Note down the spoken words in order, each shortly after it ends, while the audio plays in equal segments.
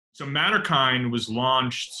So Matterkind was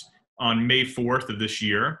launched on May 4th of this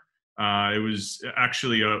year. It was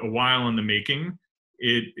actually a while in the making.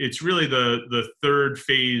 It's really the third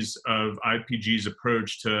phase of IPG's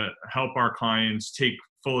approach to help our clients take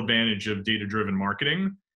full advantage of data-driven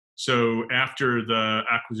marketing. So after the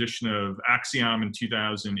acquisition of Acxiom in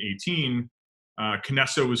 2018,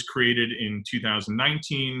 Kinesso was created in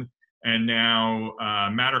 2019, and now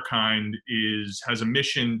Matterkind has a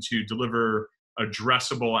mission to deliver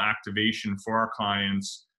addressable activation for our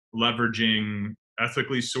clients, leveraging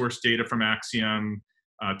ethically sourced data from Acxiom,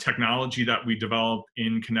 technology that we develop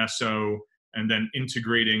in Kinesso, and then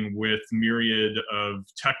integrating with myriad of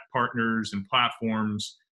tech partners and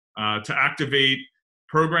platforms to activate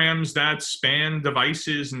programs that span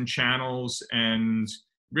devices and channels, and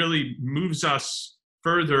really moves us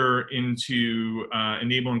further into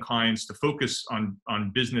enabling clients to focus on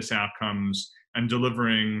business outcomes and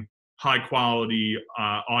delivering high quality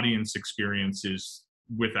audience experiences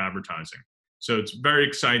with advertising. So it's very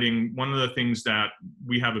exciting. One of the things that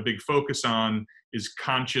we have a big focus on is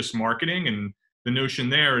conscious marketing. And the notion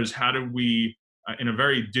there is, how do we, in a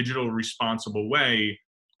very digital responsible way,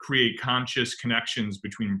 create conscious connections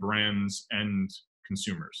between brands and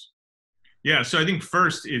consumers? Yeah, so I think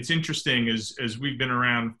first, it's interesting, as we've been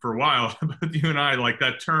around for a while, both you and I, like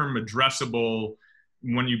that term addressable,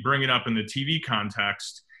 when you bring it up in the TV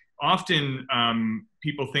context, often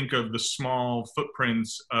people think of the small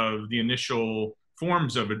footprints of the initial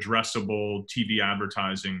forms of addressable TV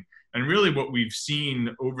advertising. And really what we've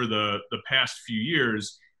seen over the past few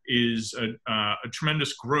years is a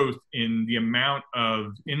tremendous growth in the amount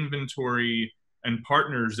of inventory and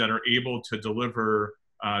partners that are able to deliver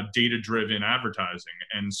data-driven advertising.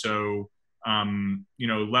 And so,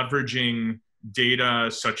 leveraging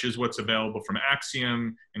data such as what's available from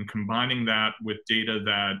Acxiom and combining that with data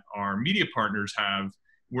that our media partners have,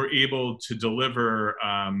 we're able to deliver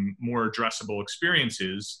more addressable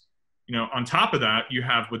experiences. On top of that, you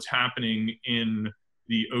have what's happening in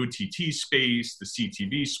the OTT space, the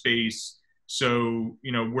CTV space. So,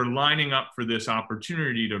 we're lining up for this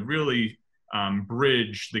opportunity to really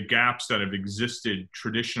bridge the gaps that have existed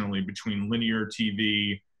traditionally between linear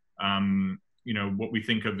TV, what we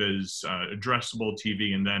think of as addressable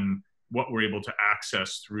TV, and then what we're able to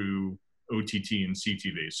access through OTT and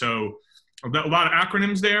CTV. So a lot of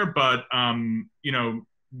acronyms there, but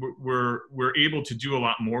we're able to do a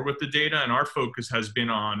lot more with the data, and our focus has been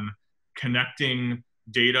on connecting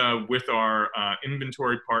data with our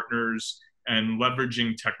inventory partners and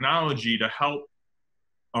leveraging technology to help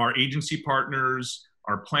our agency partners,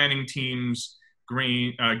 our planning teams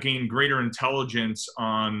gain greater intelligence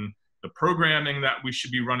on the programming that we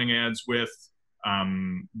should be running ads with,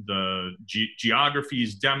 the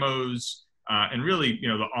geographies, demos, and really,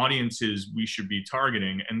 the audiences we should be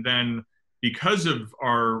targeting. And then because of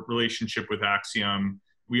our relationship with Acxiom,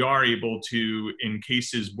 we are able to, in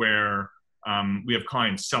cases where we have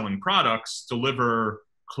clients selling products, deliver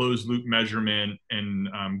closed loop measurement and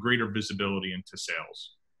greater visibility into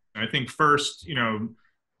sales. I think first,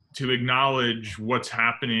 to acknowledge what's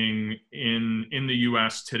happening in the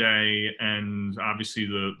US today, and obviously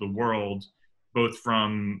the world, both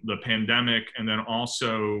from the pandemic and then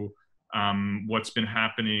also what's been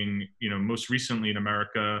happening, most recently in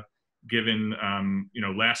America, given,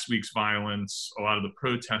 last week's violence, a lot of the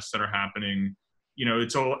protests that are happening.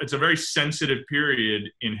 It's a very sensitive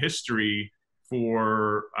period in history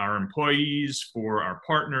for our employees, for our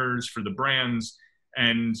partners, for the brands.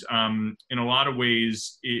 And in a lot of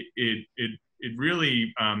ways, it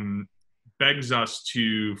really begs us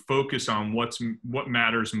to focus on what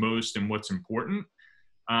matters most and what's important.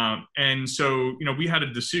 And so, we had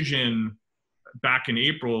a decision back in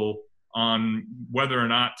April on whether or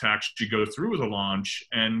not to actually go through with a launch.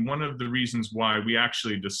 And one of the reasons why we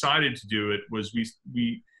actually decided to do it was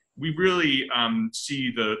we really see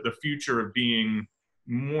the future of being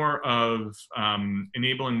more of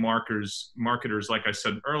enabling marketers, like I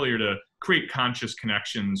said earlier, to create conscious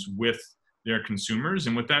connections with their consumers.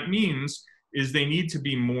 And what that means is they need to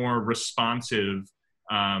be more responsive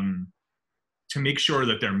to make sure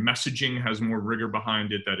that their messaging has more rigor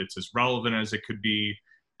behind it, that it's as relevant as it could be,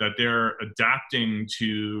 that they're adapting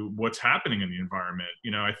to what's happening in the environment.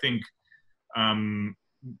 I think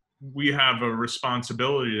we have a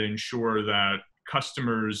responsibility to ensure that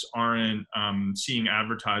customers aren't seeing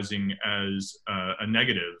advertising as a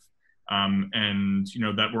negative, and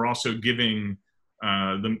that we're also giving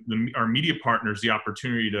our media partners the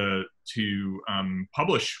opportunity to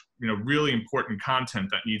publish really important content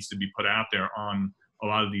that needs to be put out there on a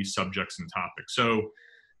lot of these subjects and topics. So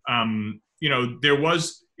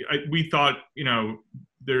we thought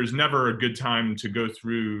there's never a good time to go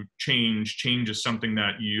through change. Change is something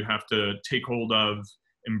that you have to take hold of,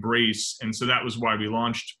 embrace. And so that was why we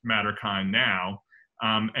launched Matterkind now.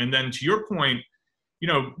 And then to your point, you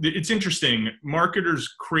know, it's interesting. Marketers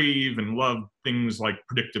crave and love things like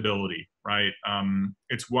predictability, right?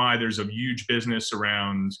 It's why there's a huge business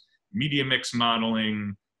around media mix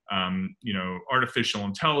modeling, you know, artificial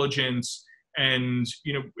intelligence. And,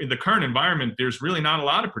 you know, in the current environment, there's really not a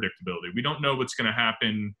lot of predictability. We don't know what's going to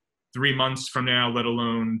happen 3 months from now, let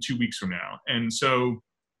alone 2 weeks from now. And so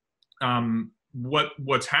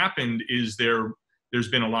what's happened is there's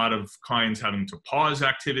been a lot of clients having to pause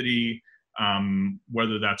activity,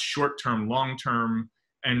 whether that's short-term, long-term,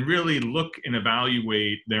 and really look and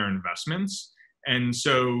evaluate their investments. And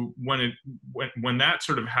so when that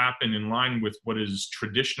sort of happened in line with what is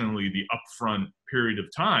traditionally the upfront period of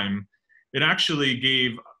time, it actually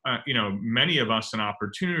gave you know, many of us an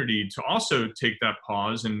opportunity to also take that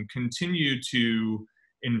pause and continue to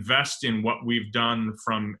invest in what we've done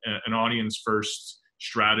from an audience-first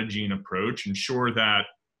strategy and approach, ensure that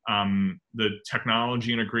the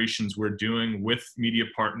technology integrations we're doing with media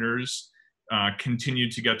partners continue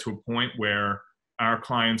to get to a point where our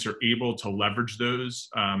clients are able to leverage those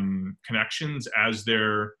connections as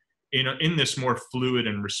they're in this more fluid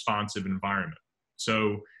and responsive environment.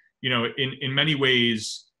 So, you know, in many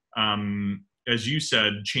ways, as you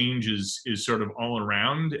said, change is sort of all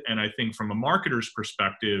around. And I think from a marketer's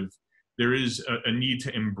perspective, there is a need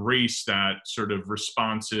to embrace that sort of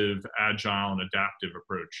responsive, agile, and adaptive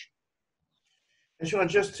approach. And Sean,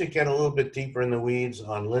 just to get a little bit deeper in the weeds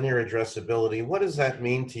on linear addressability, what does that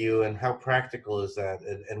mean to you, and how practical is that,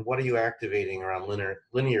 and what are you activating around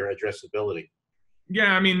linear addressability?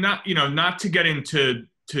 Yeah, I mean, not to get into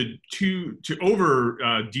to over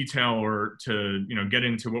detail or to, you know, get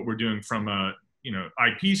into what we're doing from a, you know,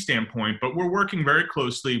 IP standpoint, but we're working very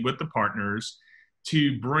closely with the partners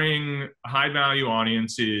to bring high value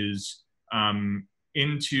audiences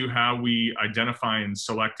into how we identify and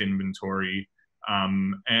select inventory,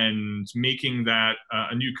 and making that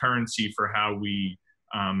a new currency for how we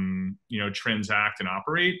you know, transact and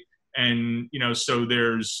operate. And, you know, so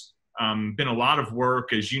there's been a lot of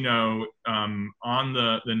work, as you know, on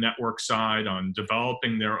the network side on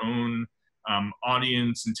developing their own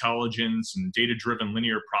audience intelligence and data-driven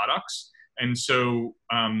linear products. And so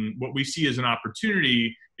what we see as an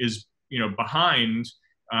opportunity is, you know, behind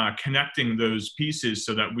connecting those pieces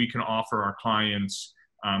so that we can offer our clients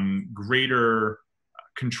greater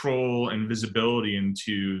control and visibility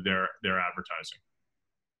into their advertising.